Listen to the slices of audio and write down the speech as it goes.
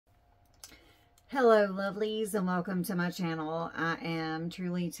Hello lovelies and welcome to my channel. I am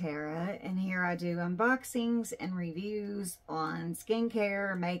truly Tara and here I do unboxings and reviews on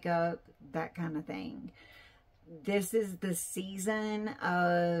skincare, makeup, that kind of thing. This is the season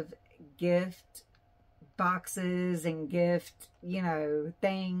of gift boxes and gift,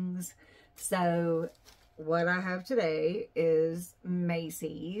 things. So what I have today is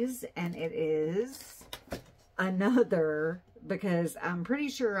Macy's, and it is another, because I'm pretty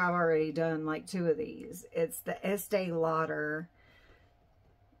sure I've already done like 2 of these. It's the Estée Lauder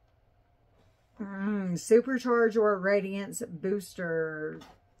Supercharge or Radiance Booster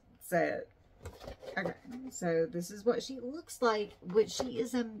set. Okay, so this is what she looks like, which she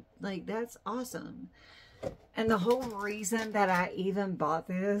is, like, that's awesome. And the whole reason that I even bought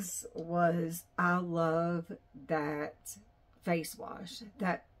this was I love that face wash.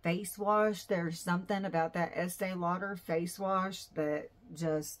 That face wash, there's something about that Estée Lauder face wash that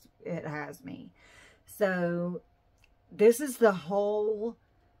just, it has me. So this is the whole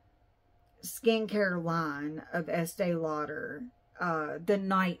skincare line of Estée Lauder, the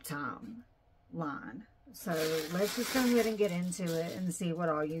nighttime line. So let's just go ahead and get into it and see what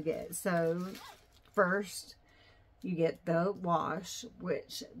all you get. So first you get the wash,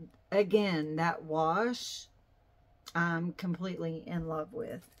 which again, that wash I'm completely in love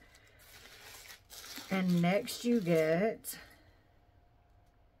with. And next you get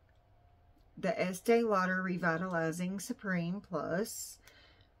the Estée Lauder Revitalizing Supreme Plus.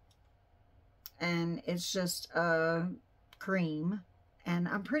 And it's just a cream. And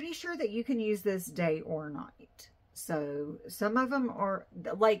I'm pretty sure that you can use this day or night. So some of them are,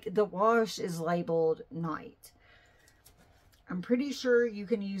 like the wash is labeled night. I'm pretty sure you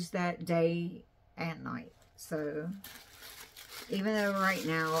can use that day and night. So even though right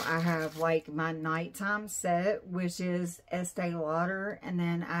now I have like my nighttime set, which is Estée Lauder, and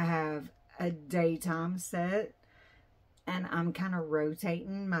then I have a daytime set, and I'm kind of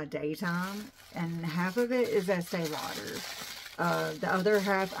rotating my daytime, and half of it is Estée Lauder. The other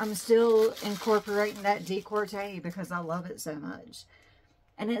half, I'm still incorporating that décolleté because I love it so much.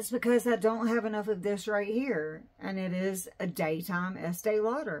 And it's because I don't have enough of this right here, and it is a daytime Estée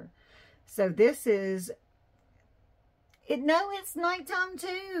Lauder. So this is, no, it's nighttime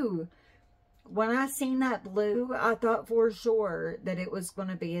too. When I seen that blue, I thought for sure that it was going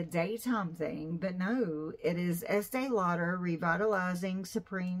to be a daytime thing. But no, it is Estée Lauder Revitalizing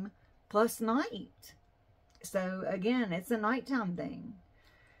Supreme Plus Night. So again, it's a nighttime thing.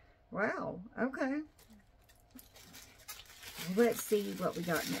 Wow, okay. Let's see what we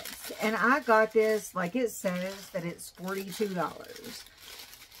got next. And I got this, like it says that it's $42.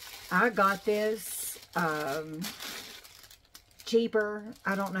 I got this cheaper.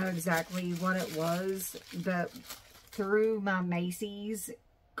 I don't know exactly what it was, but through my Macy's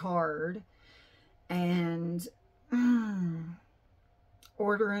card, and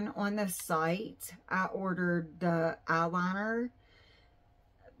ordering on the site, I ordered the eyeliner.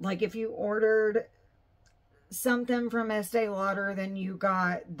 Like if you ordered something from Estée Lauder, then you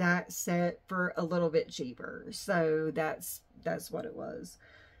got that set for a little bit cheaper. So that's what it was.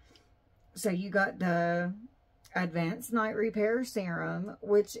 So you got the Advanced Night Repair Serum,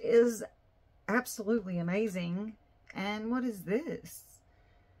 which is absolutely amazing. And what is this?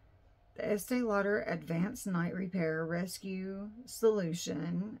 The Estée Lauder Advanced Night Repair Rescue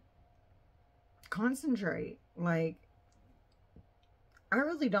Solution Concentrate. Like, I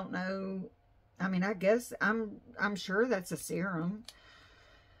really don't know. I mean, I guess I'm sure that's a serum.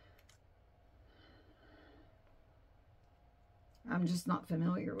 I'm just not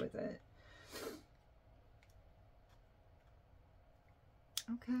familiar with it.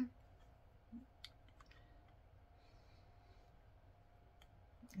 Okay.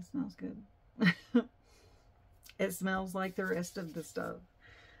 It smells good. It smells like the rest of the stuff.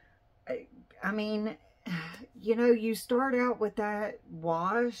 I mean, you start out with that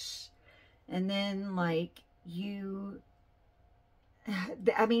wash, and then like I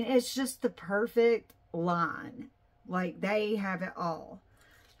mean, it's just the perfect line. Like they have it all.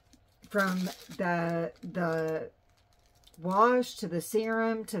 From the wash to the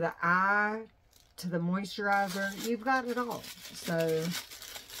serum to the eye to the moisturizer, you've got it all. So,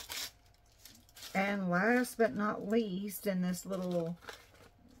 and last but not least, in this little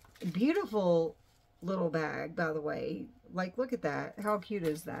beautiful little bag, by the way, like look at that, how cute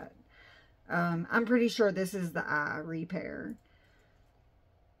is that? I'm pretty sure this is the eye repair.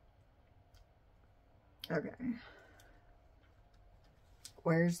 Okay,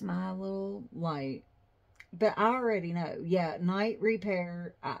 where's my little light? But I already know. Yeah, night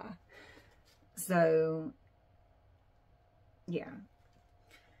repair eye. So, yeah.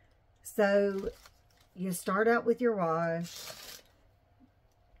 So you start out with your wash,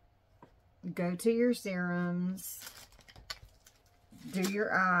 go to your serums, do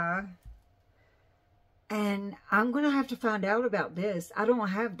your eye, and I'm going to have to find out about this. I don't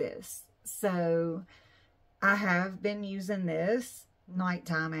have this. So I have been using this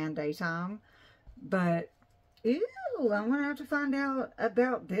nighttime and daytime, but ew, I'm going to have to find out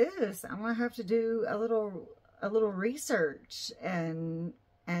about this. I'm going to have to do a little research and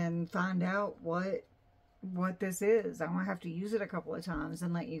find out what this is. I'm going to have to use it a couple of times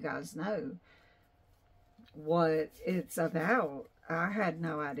and let you guys know what it's about. I had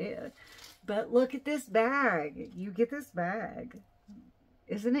no idea. But look at this bag. You get this bag.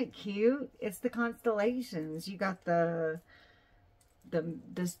 Isn't it cute? It's the constellations. You got the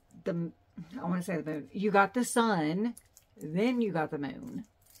I want to say the moon. You got the sun, then you got the moon,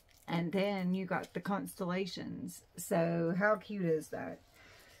 and then you got the constellations. So how cute is that?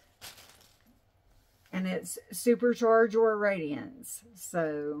 And it's Supercharge or Radiance.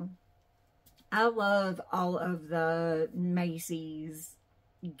 So I love all of the Macy's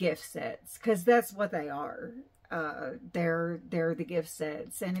gift sets, because that's what they are. They're the gift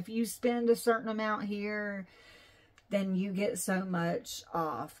sets, and if you spend a certain amount here, then you get so much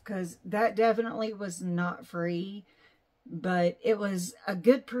off, because that definitely was not free, but it was a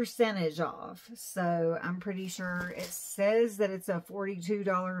good percentage off. So I'm pretty sure it says that it's a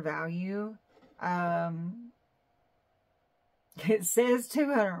 $42 value. It says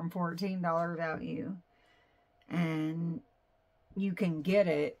 $214 value, and you can get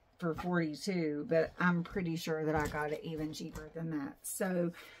it for $42, but I'm pretty sure that I got it even cheaper than that.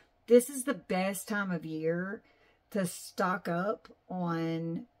 So this is the best time of year to stock up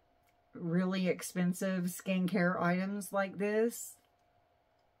on really expensive skincare items like this.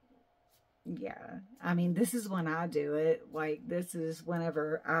 Yeah, I mean, this is when I do it. Like, this is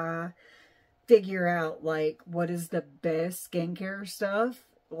whenever I figure out, like, what is the best skincare stuff.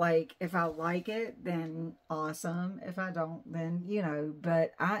 Like, if I like it, then awesome. If I don't, then, you know.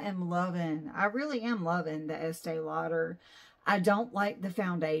 But I really am loving the Estee Lauder. I don't like the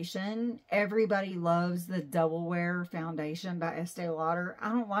foundation. Everybody loves the Double Wear foundation by Estee Lauder. I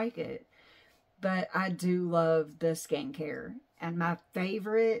don't like it. But I do love the skincare. And my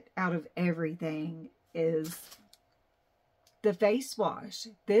favorite out of everything is the face wash.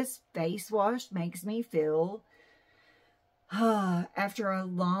 This face wash makes me feel... after a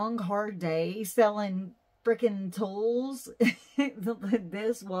long, hard day selling freaking tools,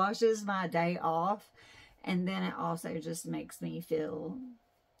 this washes my day off. And then it also just makes me feel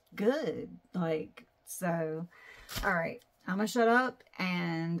good. Like, so, all right. I'm going to shut up,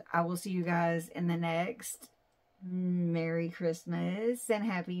 and I will see you guys in the next. Merry Christmas and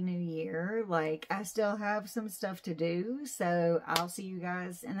Happy New Year. Like, I still have some stuff to do, so I'll see you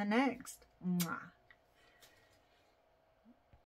guys in the next. Mwah.